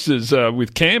 of course, is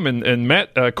with Cam and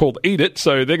Matt called Eat It.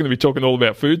 So they're going to be talking all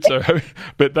about food.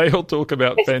 But they all talk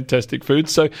about fantastic food.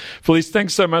 So Felice,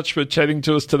 thanks so much for chatting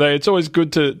to us today. It's always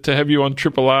good to have you on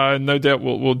Triple R, and no doubt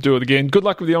we'll do it again. Good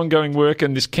luck with the ongoing work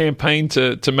and this campaign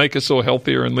to make us all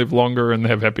healthier and live longer and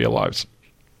have happier lives.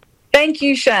 Thank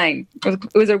you, Shane.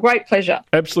 It was a great pleasure.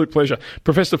 Absolute pleasure.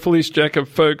 Professor Felice Jacob,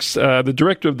 folks, the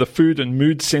Director of the Food and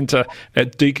Mood Centre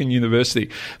at Deakin University.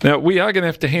 Now, we are going to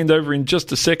have to hand over in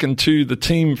just a second to the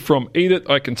team from Eat It.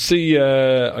 I can see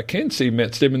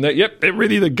Matt Stebbin there. Yep, they're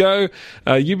ready to go.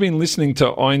 You've been listening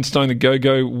to Einstein A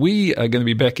Go-Go. We are going to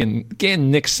be back in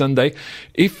again next Sunday.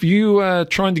 If you are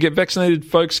trying to get vaccinated,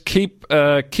 folks, keep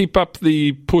up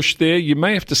the push there. You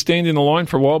may have to stand in a line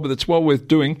for a while, but it's well worth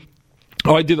doing.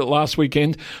 I did it last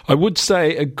weekend. I would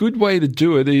say a good way to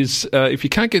do it is, if you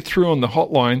can't get through on the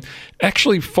hotline,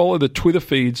 actually follow the Twitter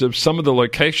feeds of some of the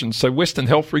locations. So Western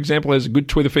Health, for example, has a good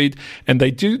Twitter feed, and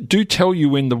they do tell you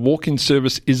when the walk-in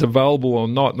service is available or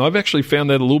not. And I've actually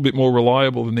found that a little bit more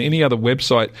reliable than any other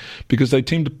website because they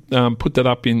seem to put that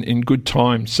up in good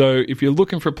time. So if you're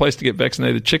looking for a place to get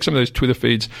vaccinated, check some of those Twitter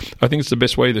feeds. I think it's the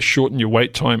best way to shorten your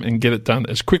wait time and get it done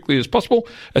as quickly as possible,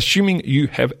 assuming you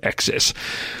have access.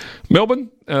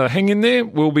 Melbourne, hang in there.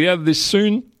 We'll be out of this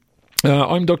soon.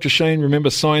 I'm Dr. Shane. Remember,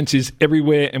 science is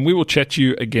everywhere, and we will chat to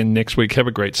you again next week. Have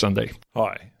a great Sunday.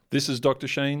 Hi, this is Dr.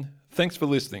 Shane. Thanks for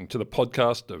listening to the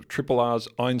podcast of Triple R's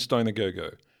Einstein A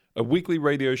Go-Go, a weekly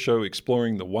radio show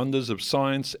exploring the wonders of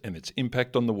science and its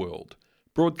impact on the world.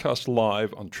 Broadcast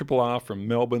live on Triple R from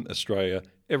Melbourne, Australia,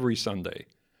 every Sunday.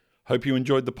 Hope you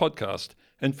enjoyed the podcast,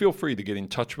 and feel free to get in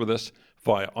touch with us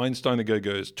via Einstein A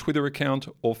Go-Go's Twitter account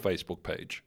or Facebook page.